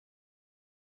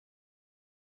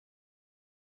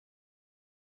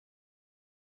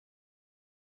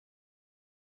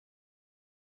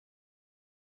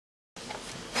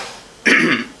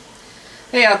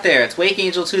Hey out there, it's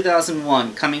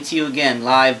Wakeangel2k1's coming to you again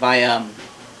live by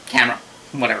camera,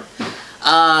 whatever.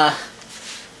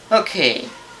 Okay.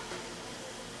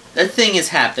 A thing has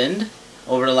happened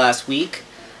over the last week.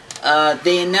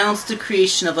 They announced the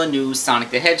creation of a new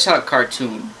Sonic the Hedgehog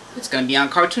cartoon. It's going to be on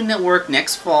Cartoon Network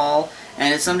next fall,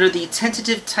 and it's under the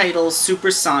tentative title it's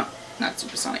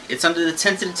under the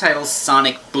tentative title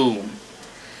Sonic Boom.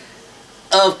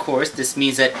 Of course, this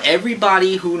means that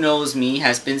everybody who knows me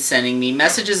has been sending me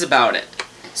messages about it.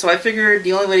 So I figured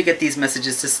the only way to get these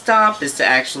messages to stop is to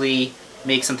actually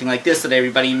make something like this so that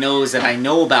everybody knows that I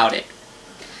know about it.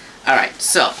 Alright,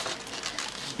 so,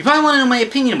 you probably want to know my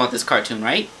opinion about this cartoon,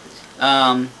 right?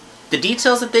 The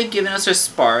details that they've given us are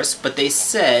sparse, but they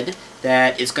said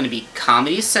that it's going to be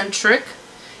comedy-centric,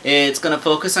 it's going to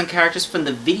focus on characters from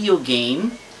the video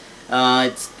game,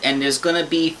 and there's going to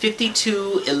be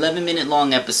 52 11-minute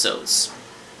long episodes.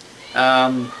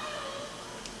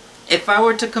 If I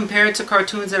were to compare it to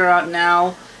cartoons that are out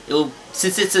now,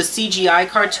 since it's a CGI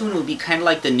cartoon, it would be kind of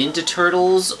like the Ninja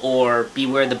Turtles or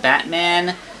Beware the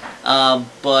Batman.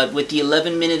 But with the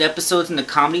 11-minute episodes and the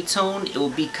comedy tone, it will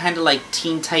be kind of like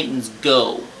Teen Titans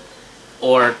Go.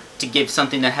 Or, to give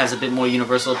something that has a bit more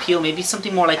universal appeal, maybe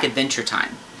something more like Adventure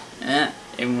Time.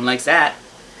 Everyone likes that.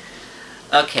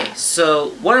 Okay,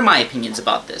 so what are my opinions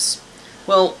about this?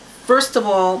 Well, first of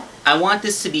all, I want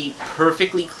this to be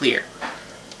perfectly clear.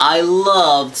 I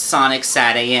loved Sonic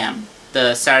SatAM,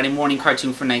 the Saturday morning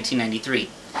cartoon from 1993.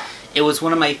 It was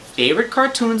one of my favorite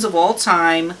cartoons of all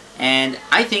time, and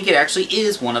I think it actually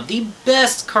is one of the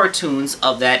best cartoons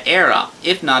of that era,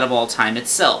 if not of all time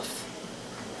itself.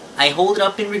 I hold it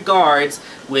up in regards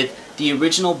with the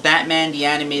original Batman the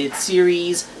Animated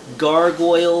Series,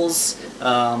 Gargoyles,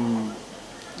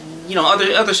 you know,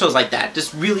 other shows like that.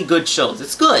 Just really good shows.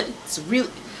 It's good. It's really...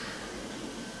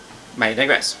 I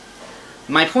digress.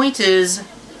 My point is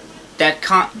that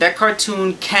that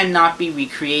cartoon cannot be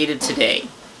recreated today.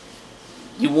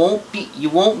 You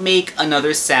won't make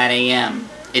another SatAM.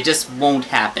 It just won't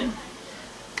happen.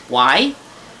 Why?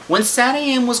 When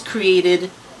SatAM was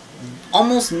created,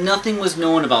 almost nothing was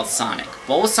known about Sonic.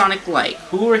 What was Sonic like?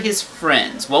 Who were his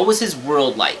friends? What was his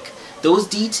world like? Those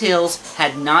details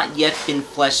had not yet been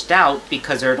fleshed out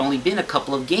because there had only been a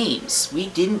couple of games. We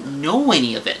didn't know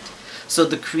any of it. So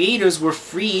the creators were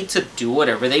free to do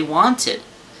whatever they wanted.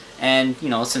 And, you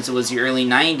know, since it was the early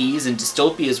 90s and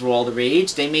dystopias were all the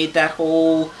rage, they made that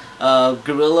whole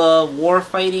guerrilla war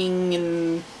fighting,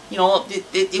 and, you know,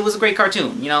 it was a great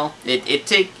cartoon, you know.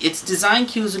 Its design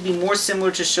cues would be more similar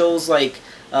to shows like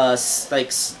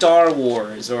Star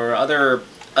Wars or other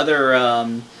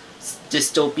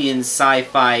dystopian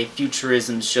sci-fi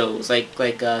futurism shows, like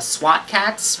SWAT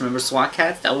Cats. Remember SWAT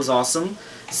Cats? That was awesome.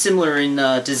 Similar in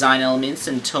design elements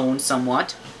and tone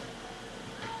somewhat.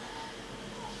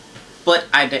 But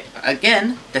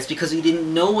again, that's because we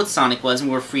didn't know what Sonic was and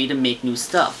we were free to make new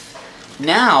stuff.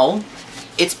 Now,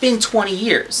 it's been 20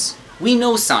 years. We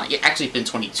know Sonic. It actually, it's been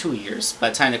 22 years. By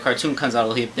the time the cartoon comes out,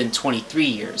 it'll have been 23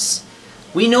 years.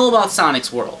 We know about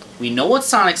Sonic's world. We know what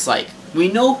Sonic's like.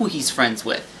 We know who he's friends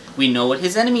with. We know what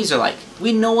his enemies are like.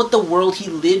 We know what the world he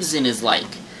lives in is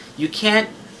like. You can't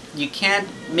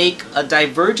make a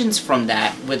divergence from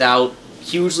that without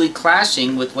hugely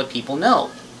clashing with what people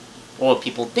know. Or what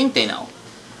people think they know.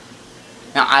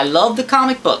 Now, I love the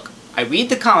comic book. I read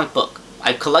the comic book.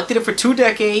 I've collected it for 2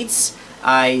 decades.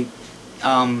 The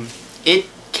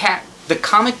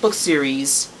comic book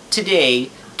series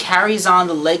today carries on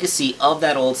the legacy of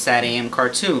that old SatAM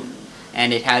cartoon.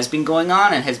 And it has been going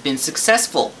on and has been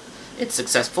successful. It's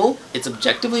successful. It's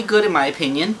objectively good in my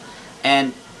opinion.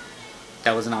 And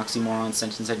that was an oxymoron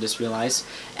sentence I just realized.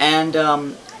 And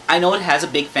I know it has a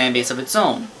big fan base of its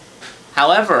own.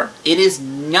 However, it is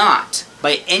not,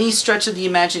 by any stretch of the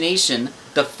imagination,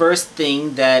 the first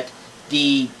thing that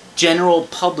the general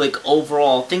public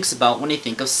overall thinks about when they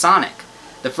think of Sonic.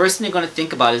 The first thing they're going to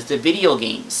think about is the video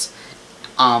games.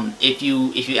 If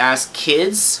you ask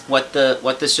kids what they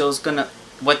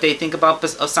think about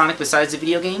of Sonic besides the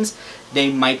video games, they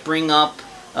might bring up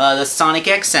the Sonic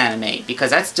X anime, because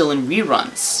that's still in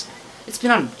reruns. It's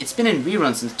been in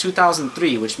reruns since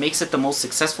 2003, which makes it the most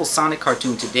successful Sonic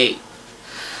cartoon to date.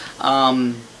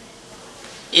 And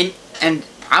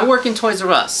I work in Toys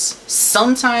R Us.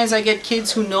 Sometimes I get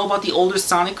kids who know about the older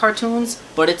Sonic cartoons,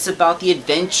 but it's about the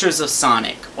adventures of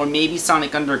Sonic, or maybe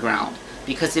Sonic Underground,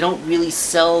 because they don't really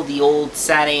sell the old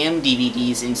SatAM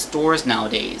DVDs in stores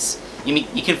nowadays.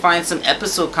 You can find some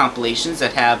episode compilations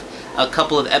that have a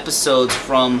couple of episodes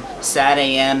from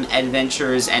SatAM,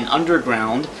 Adventures, and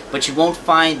Underground, but you won't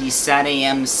find the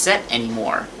SatAM set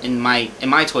anymore, in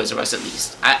my Toys R Us at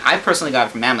least. I personally got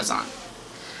it from Amazon.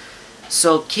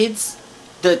 So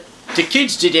the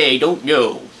kids today don't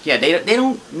know. Yeah, they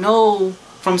don't know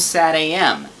from Sat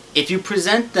AM. If you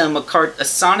present them a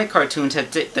Sonic cartoon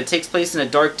that takes place in a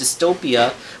dark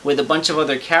dystopia with a bunch of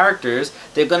other characters,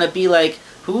 they're gonna be like,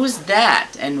 "Who's that?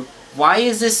 And why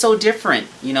is this so different?"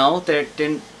 You know,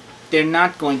 they're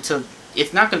not going to.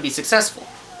 It's not going to be successful.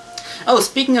 Oh,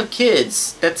 speaking of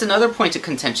kids, that's another point of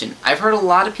contention. I've heard a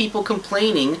lot of people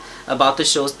complaining about the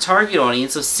show's target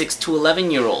audience of 6 to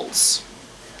 11-year-olds.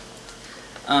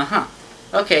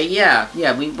 Okay, yeah.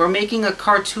 We're making a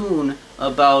cartoon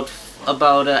about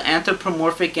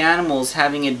anthropomorphic animals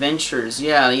having adventures.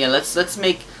 Yeah. Let's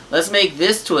make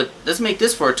this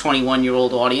for a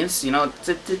 21-year-old audience. You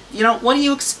know, what do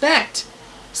you expect?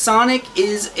 Sonic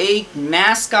is a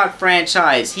mascot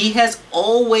franchise. He has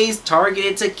always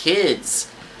targeted to kids.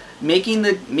 Making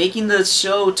the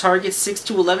show target 6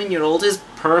 to 11-year-olds is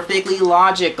perfectly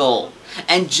logical.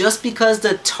 And just because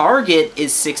the target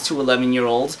is 6 to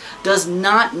 11-year-olds does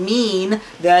not mean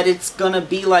that it's gonna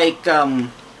be like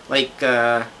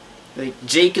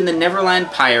Jake and the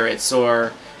Neverland Pirates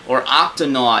or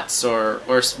Octonauts or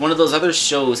one of those other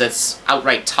shows that's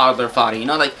outright toddler fodder. You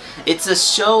know, like, it's a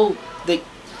show that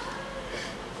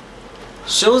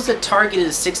shows that targeted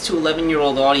a 6 to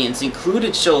 11-year-old audience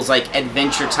included shows like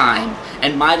Adventure Time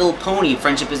and My Little Pony: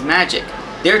 Friendship is Magic.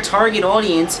 Their target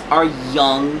audience are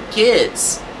young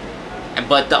kids.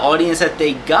 But the audience that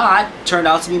they got turned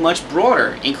out to be much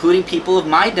broader, including people of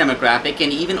my demographic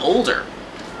and even older,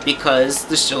 because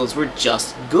the shows were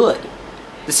just good.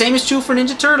 The same is true for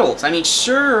Ninja Turtles. I mean,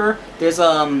 sure, there's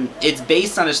it's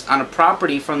based on a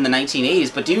property from the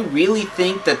 1980s, but do you really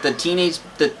think that the Teenage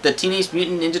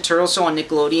Mutant Ninja Turtles show on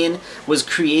Nickelodeon was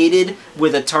created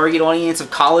with a target audience of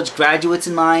college graduates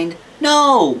in mind?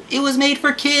 No, it was made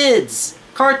for kids.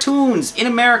 Cartoons, in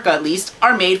America at least,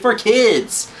 are made for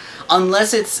kids.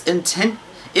 Unless it's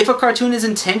if a cartoon is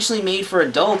intentionally made for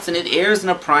adults and it airs in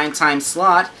a primetime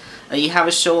slot, you have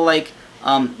a show like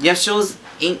you have shows.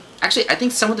 Actually, I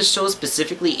think some of the shows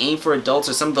specifically aimed for adults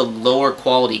are some of the lower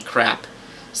quality crap.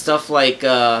 Stuff like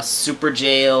Super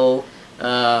Jail,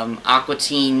 Aqua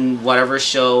Teen, whatever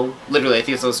show. Literally, I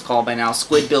think it's what it's called by now.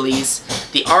 Squidbillies.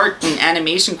 The art and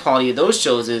animation quality of those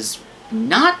shows is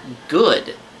not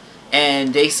good.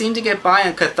 And they seem to get by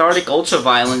on cathartic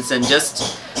ultra-violence and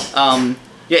just... yeah,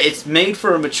 it's made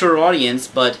for a mature audience,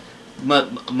 but...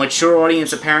 mature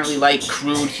audience apparently like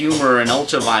crude humor and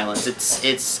ultra-violence.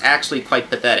 It's actually quite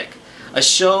pathetic. A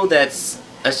show that's...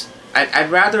 I'd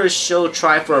rather a show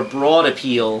try for a broad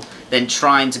appeal than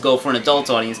trying to go for an adult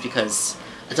audience, because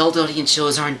adult audience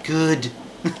shows aren't good.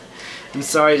 I'm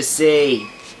sorry to say.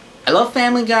 I love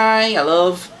Family Guy, I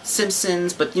love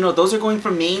Simpsons, but you know, those are going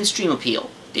for mainstream appeal.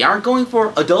 They aren't going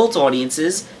for adult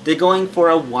audiences, they're going for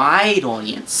a wide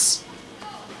audience.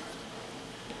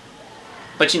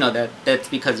 But you know, that's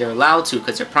because they're allowed to,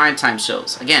 because they're primetime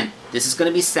shows. Again, this is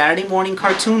going to be Saturday morning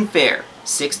cartoon fare.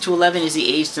 6 to 11 is the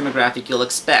age demographic you'll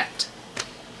expect.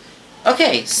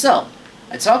 Okay, so,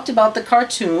 I talked about the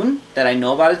cartoon, that I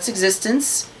know about its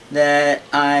existence, that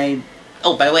I...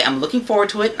 Oh, by the way, I'm looking forward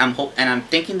to it, and I'm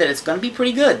thinking that it's going to be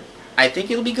pretty good. I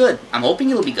think it'll be good. I'm hoping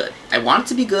it'll be good. I want it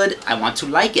to be good. I want to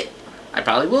like it. I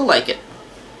probably will like it.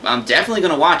 I'm definitely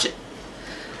going to watch it.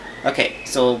 Okay,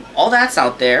 so all that's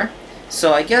out there.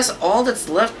 So I guess all that's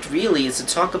left really is to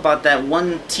talk about that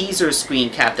one teaser screen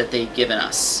cap that they've given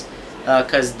us.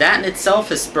 Because that in itself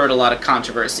has spurred a lot of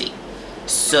controversy.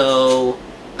 So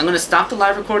I'm going to stop the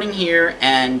live recording here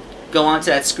and go on to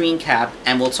that screen cap,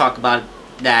 and we'll talk about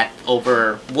that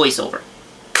over voiceover.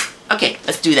 Okay,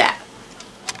 let's do that.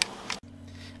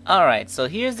 Alright, so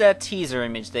here's that teaser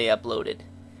image they uploaded.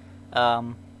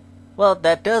 Well,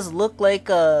 that does look like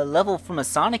a level from a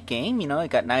Sonic game. You know, it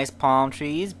got nice palm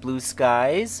trees, blue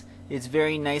skies. It's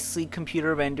very nicely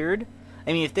computer rendered.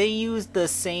 I mean, if they used the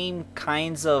same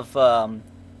kinds of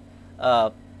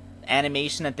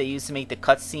animation that they used to make the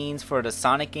cutscenes for the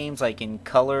Sonic games, like in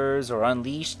Colors or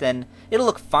Unleashed, then it'll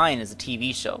look fine as a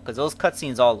TV show, because those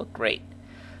cutscenes all look great.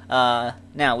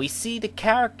 Now, we see the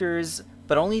characters,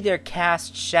 but only their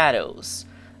cast shadows.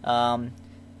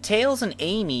 Tails and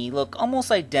Amy look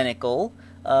almost identical,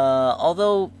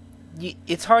 although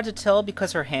it's hard to tell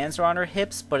because her hands are on her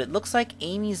hips, but it looks like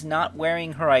Amy's not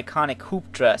wearing her iconic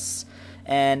hoop dress,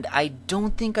 and I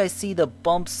don't think I see the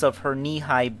bumps of her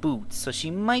knee-high boots, so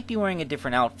she might be wearing a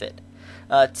different outfit.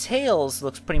 Tails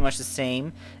looks pretty much the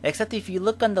same, except if you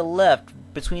look on the left,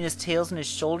 between his tails and his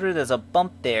shoulder, there's a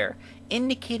bump there,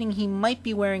 indicating he might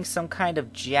be wearing some kind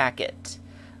of jacket.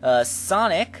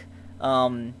 Sonic,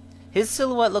 His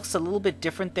silhouette looks a little bit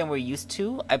different than we're used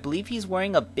to. I believe he's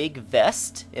wearing a big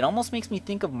vest. It almost makes me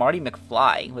think of Marty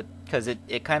McFly, because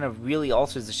it kind of really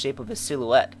alters the shape of his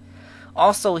silhouette.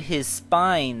 Also, his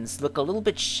spines look a little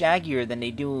bit shaggier than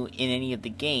they do in any of the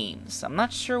games. I'm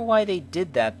not sure why they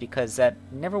did that, because that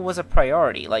never was a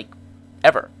priority, like,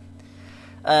 ever.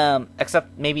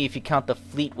 Except maybe if you count the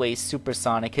Fleetway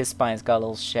Supersonic, his spines got a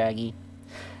little shaggy.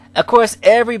 Of course,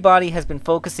 everybody has been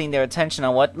focusing their attention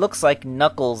on what looks like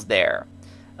Knuckles there.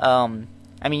 I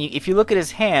mean, if you look at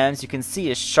his hands, you can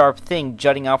see a sharp thing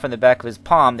jutting out from the back of his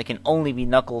palm that can only be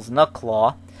Knuckles'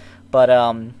 Nutclaw. But,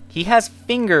 he has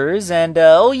fingers, and,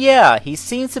 oh yeah, he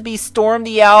seems to be Storm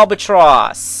the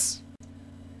Albatross.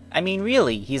 I mean,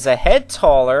 really, he's a head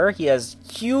taller, he has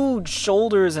huge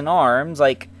shoulders and arms,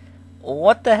 like,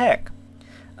 what the heck?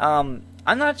 I'm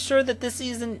not sure that this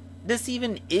even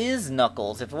is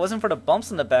Knuckles. If it wasn't for the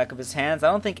bumps on the back of his hands, I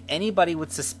don't think anybody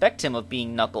would suspect him of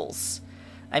being Knuckles.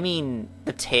 I mean,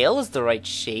 the tail is the right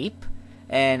shape,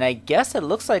 and I guess it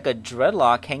looks like a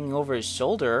dreadlock hanging over his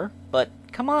shoulder, but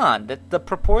come on, the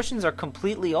proportions are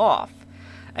completely off.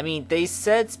 I mean, they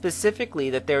said specifically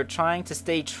that they're trying to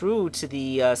stay true to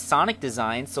the Sonic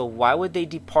design, so why would they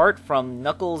depart from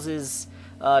Knuckles'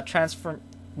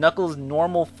 Knuckles'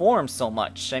 normal form so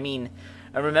much? I mean,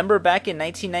 I remember back in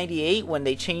 1998 when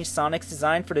they changed Sonic's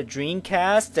design for the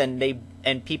Dreamcast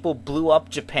and people blew up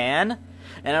Japan,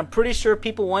 and I'm pretty sure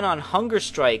people went on hunger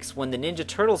strikes when the Ninja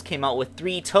Turtles came out with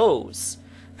 3 toes.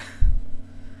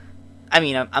 I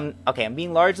mean, I'm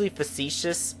being largely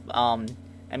facetious. I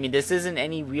mean, this isn't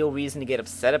any real reason to get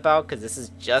upset about, because this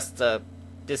is just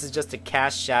a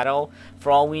cast shadow.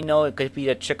 For all we know, it could be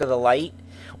a trick of the light,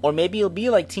 or maybe it'll be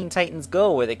like Teen Titans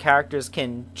Go, where the characters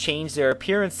can change their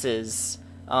appearances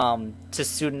to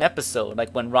suit an episode,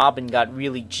 like when Robin got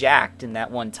really jacked in that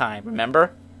one time.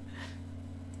 Remember?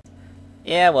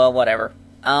 Yeah, well, whatever.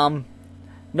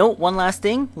 Note one last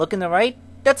thing. Look in the right.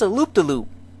 That's a loop-de-loop.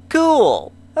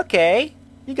 Cool. Okay,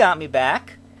 you got me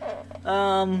back.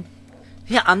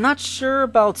 Yeah, I'm not sure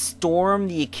about Storm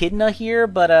the Echidna here,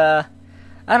 but, I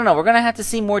don't know, we're gonna have to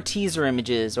see more teaser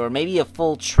images, or maybe a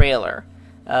full trailer.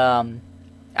 I'm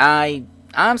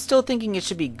still thinking it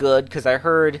should be good, because I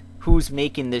heard who's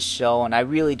making this show, and I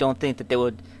really don't think that they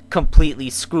would completely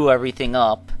screw everything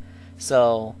up.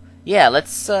 So, yeah,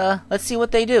 let's see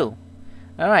what they do.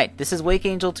 Alright, this is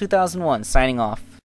Wakeangel2k1's signing off.